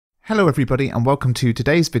Hello everybody and welcome to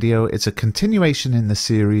today's video. It's a continuation in the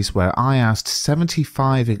series where I asked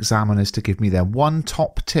 75 examiners to give me their one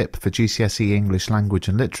top tip for GCSE English Language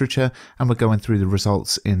and Literature, and we're going through the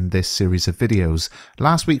results in this series of videos.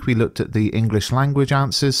 Last week we looked at the English language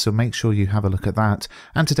answers, so make sure you have a look at that,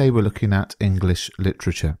 and today we're looking at English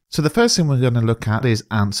literature. So the first thing we're going to look at is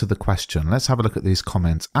answer the question. Let's have a look at these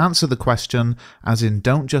comments. Answer the question, as in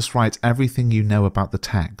don't just write everything you know about the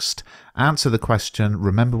text. Answer the question,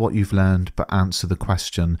 remember what you've learned, but answer the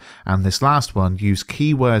question. And this last one, use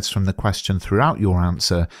key words from the question throughout your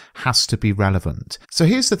answer, has to be relevant. So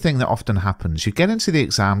here's the thing that often happens. You get into the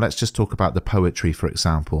exam, let's just talk about the poetry, for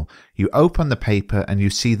example. You open the paper and you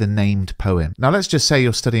see the named poem. Now let's just say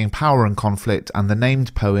you're studying Power and Conflict and the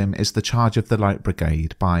named poem is The Charge of the Light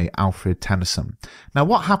Brigade by Alfred Tennyson. Now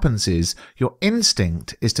what happens is your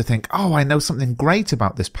instinct is to think, oh, I know something great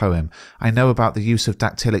about this poem. I know about the use of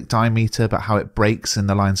dactylic dimeter, but how it breaks in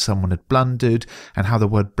the line someone had blundered, and how the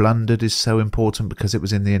word blundered is so important because it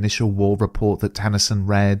was in the initial war report that Tennyson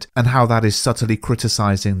read, and how that is subtly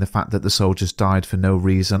criticising the fact that the soldiers died for no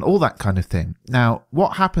reason, all that kind of thing. Now,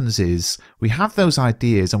 what happens is we have those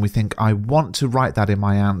ideas and we think, I want to write that in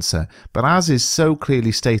my answer, but as is so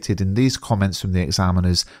clearly stated in these comments from the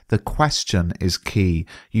examiners, the question is key.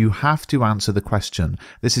 You have to answer the question.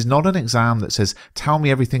 This is not an exam that says, tell me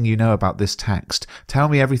everything you know about this text, tell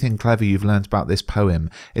me everything clever you've learned about this poem.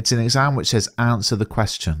 It's an exam which says answer the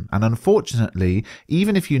question, and unfortunately,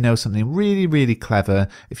 even if you know something really clever,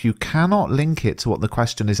 if you cannot link it to what the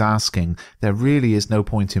question is asking, there really is no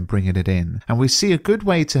point in bringing it in. And we see a good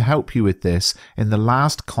way to help you with this in the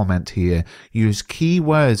last comment here. Use key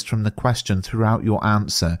words from the question throughout your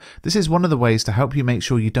answer. This is one of the ways to help you make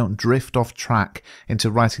sure you don't drift off track into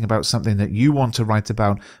writing about something that you want to write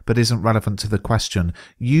about but isn't relevant to the question.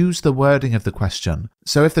 Use the wording of the question.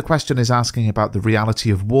 So if the question is asking about the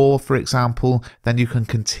reality of war, for example, then you can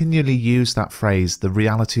continually use that phrase, the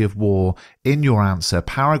reality of war, in your answer,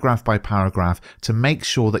 paragraph by paragraph, to make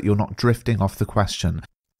sure that you're not drifting off the question.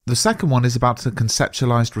 The second one is about the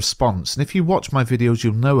conceptualized response, and if you watch my videos,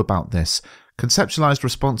 you'll know about this. Conceptualized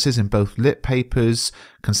responses in both lit papers.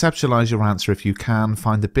 Conceptualize your answer if you can,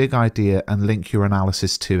 find the big idea and link your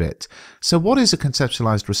analysis to it. So what is a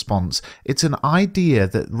conceptualized response? It's an idea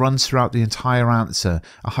that runs throughout the entire answer,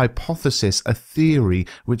 a hypothesis, a theory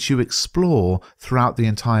which you explore throughout the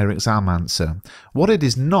entire exam answer. What it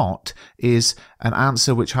is not is an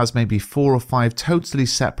answer which has maybe 4 or 5 totally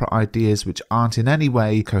separate ideas which aren't in any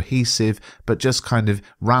way cohesive, but just kind of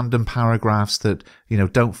random paragraphs that,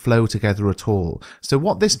 don't flow together at all. So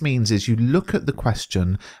what this means is you look at the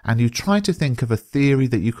question and you try to think of a theory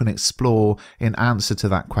that you can explore in answer to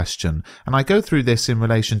that question. And I go through this in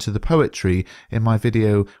relation to the poetry in my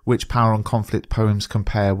video, which Power and Conflict poems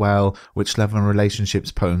compare well, which Love and Relationships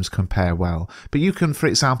poems compare well. But you can, for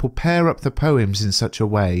example, pair up the poems in such a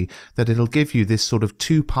way that it'll give you this sort of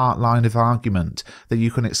 2-part line of argument that you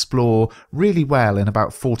can explore really well in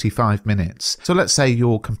about 45 minutes. So let's say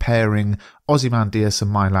you're comparing Ozymandias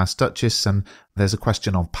and My Last Duchess, and there's a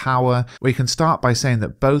question on power, where you can start by saying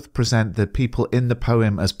that both present the people in the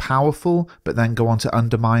poem as powerful, but then go on to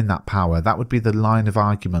undermine that power. That would be the line of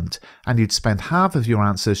argument. And you'd spend half of your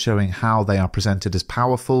answer showing how they are presented as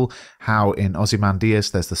powerful, how in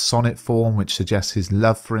Ozymandias there's the sonnet form which suggests his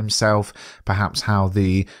love for himself, perhaps how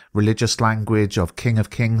the religious language of King of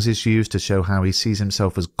Kings is used to show how he sees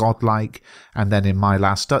himself as godlike, and then in My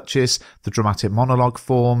Last Duchess, the dramatic monologue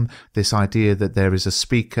form, this idea that there is a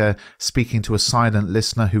speaker speaking to a silent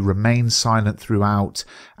listener who remains silent throughout,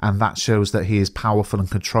 and that shows that he is powerful and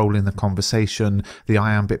controlling the conversation. The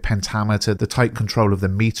iambic pentameter, the tight control of the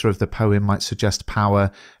meter of the poem might suggest power,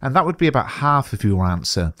 and that would be about half of your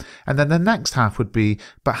answer. And then the next half would be,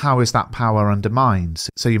 but how is that power undermined?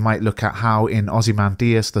 So you might look at how in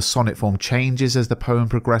Ozymandias the sonnet form changes as the poem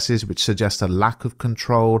progresses, which suggests a lack of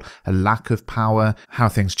control, a lack of power, how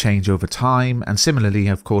things change over time, and similarly,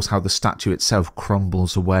 of course, how the statue itself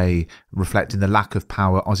crumbles away, reflecting the lack of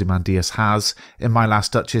power Ozymandias has. In My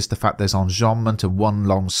Last Duchess, the fact there's enjambment of one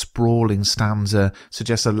long sprawling stanza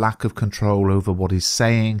suggests a lack of control over what he's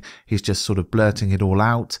saying. He's just sort of blurting it all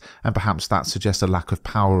out, and perhaps that suggests a lack of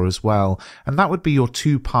power as well. And that would be your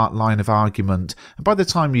 2-part line of argument. And by the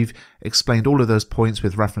time you've explained all of those points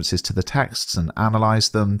with references to the texts and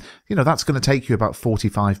analysed them, that's going to take you about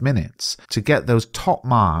 45 minutes. To get those top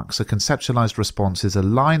marks, a conceptualised response is a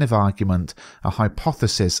line of argument, a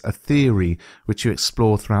hypothesis, a theory, which you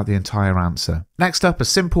explore throughout the entire answer. Next up, a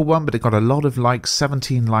simple one, but it got a lot of likes,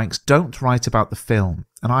 17 likes. Don't write about the film.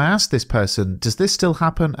 And I asked this person, does this still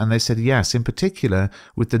happen? And they said yes, in particular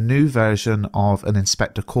with the new version of An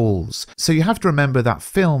Inspector Calls. So you have to remember that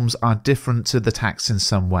films are different to the text in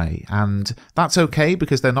some way, and that's okay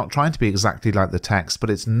because they're not trying to be exactly like the text, but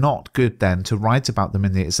it's not good then to write about them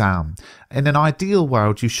in the exam. In an ideal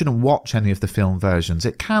world, you shouldn't watch any of the film versions.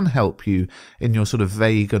 It can help you in your sort of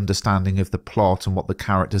vague understanding of the plot and what the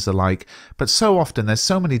characters are like, but so often there's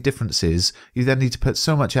so many differences, you then need to put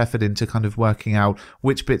so much effort into kind of working out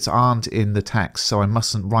which bits aren't in the text, so I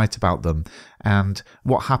mustn't write about them. And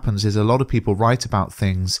what happens is a lot of people write about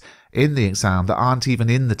things in the exam that aren't even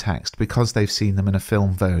in the text because they've seen them in a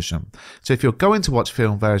film version. So if you're going to watch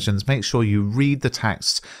film versions, make sure you read the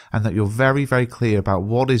texts and that you're very, very clear about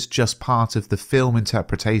what is just part of the film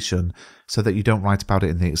interpretation so that you don't write about it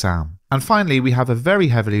in the exam. And finally, we have a very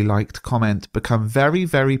heavily liked comment: become very,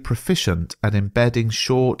 very proficient at embedding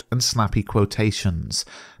short and snappy quotations.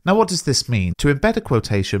 Now, what does this mean? To embed a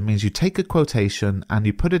quotation means you take a quotation and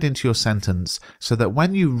you put it into your sentence so that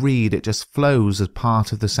when you read, it just flows as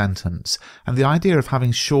part of the sentence. And the idea of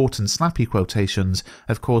having short and snappy quotations,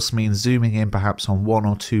 of course, means zooming in perhaps on one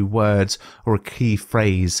or two words or a key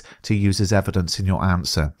phrase to use as evidence in your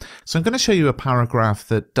answer. So I'm going to show you a paragraph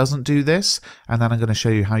that doesn't do this, and then I'm going to show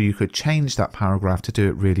you how you could change that paragraph to do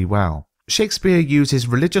it really well. Shakespeare uses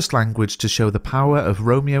religious language to show the power of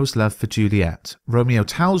Romeo's love for Juliet. Romeo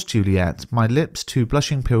tells Juliet, "My lips, two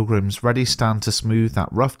blushing pilgrims, ready stand to smooth that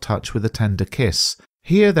rough touch with a tender kiss."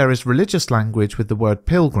 Here there is religious language with the word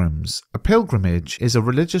pilgrims. A pilgrimage is a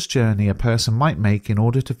religious journey a person might make in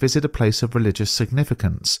order to visit a place of religious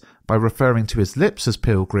significance. By referring to his lips as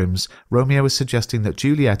pilgrims, Romeo is suggesting that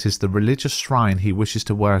Juliet is the religious shrine he wishes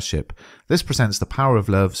to worship. This presents the power of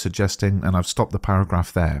love, suggesting, and I've stopped the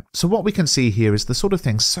paragraph there. So what we can see here is the sort of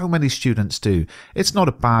thing so many students do. It's not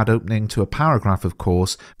a bad opening to a paragraph, of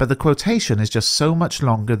course, but the quotation is just so much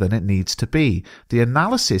longer than it needs to be. The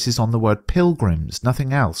analysis is on the word pilgrims,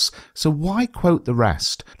 nothing else. So why quote the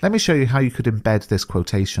rest? Let me show you how you could embed this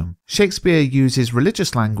quotation. Shakespeare uses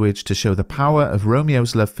religious language to show the power of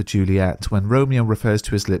Romeo's love for Juliet when Romeo refers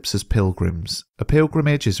to his lips as pilgrims. A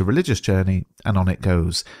pilgrimage is a religious journey, and on it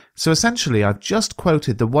goes. So essentially, I've just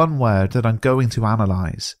quoted the one word that I'm going to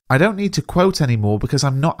analyse. I don't need to quote anymore because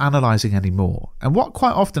I'm not analysing anymore. And what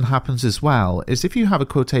quite often happens as well is if you have a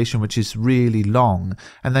quotation which is really long,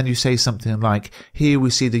 and then you say something like, here we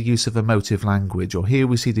see the use of emotive language, or here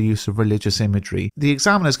we see the use of religious imagery, the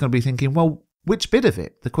examiner's going to be thinking, well, which bit of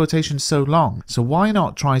it? The quotation's so long. So why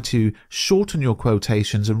not try to shorten your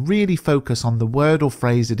quotations and really focus on the word or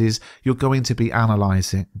phrase it is you're going to be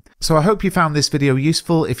analysing. So I hope you found this video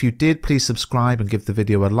useful. If you did, please subscribe and give the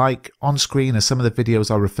video a like. On screen are some of the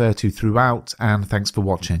videos I refer to throughout, and thanks for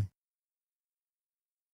watching.